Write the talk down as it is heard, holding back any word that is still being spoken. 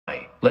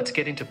let's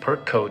get into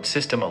Perk code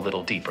system a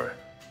little deeper.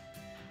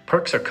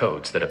 Perks are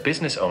codes that a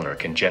business owner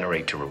can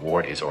generate to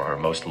reward his or her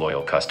most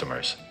loyal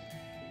customers.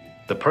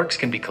 The perks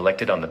can be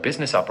collected on the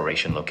business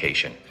operation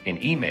location, in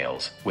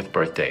emails, with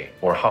birthday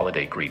or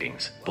holiday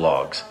greetings,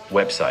 blogs,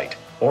 website,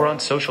 or on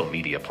social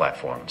media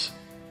platforms.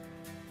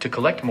 To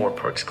collect more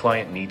perks,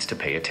 client needs to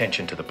pay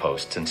attention to the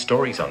posts and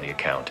stories on the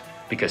account,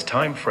 because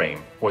time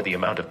frame or the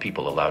amount of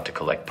people allowed to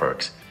collect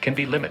perks can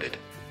be limited.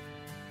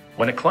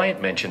 When a client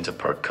mentions a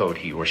perk code,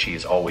 he or she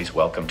is always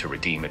welcome to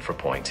redeem it for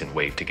points in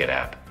Wave to Get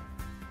app.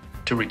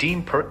 To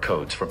redeem perk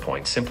codes for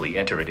points, simply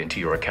enter it into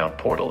your account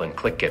portal and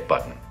click Get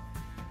button.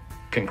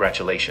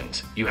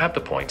 Congratulations, you have the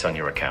points on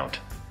your account.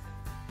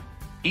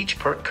 Each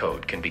perk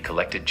code can be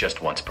collected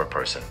just once per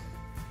person.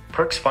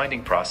 Perks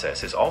finding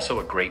process is also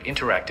a great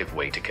interactive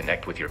way to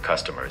connect with your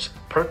customers.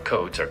 Perk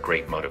codes are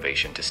great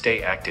motivation to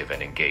stay active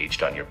and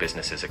engaged on your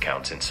business's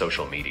accounts in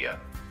social media.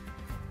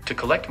 To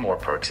collect more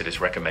perks, it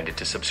is recommended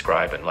to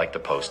subscribe and like the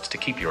posts to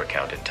keep your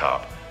account in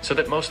top, so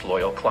that most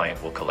loyal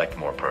client will collect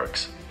more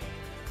perks.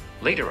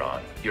 Later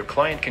on, your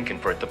client can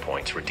convert the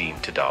points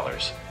redeemed to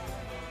dollars.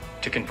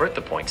 To convert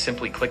the points,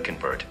 simply click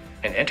Convert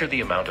and enter the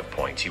amount of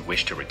points you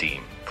wish to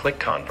redeem. Click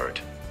Convert.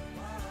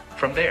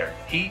 From there,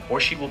 he or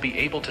she will be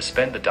able to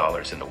spend the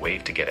dollars in the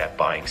Wave to Get app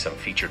buying some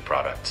featured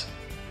products.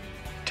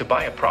 To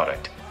buy a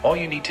product, all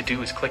you need to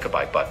do is click a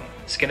Buy button,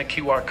 scan a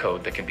QR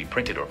code that can be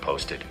printed or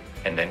posted,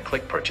 and then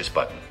click Purchase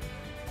button.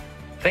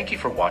 Thank you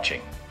for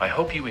watching. I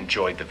hope you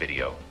enjoyed the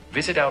video.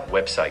 Visit our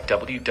website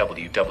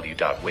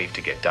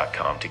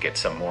www.wavetoget.com to get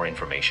some more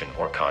information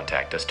or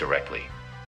contact us directly.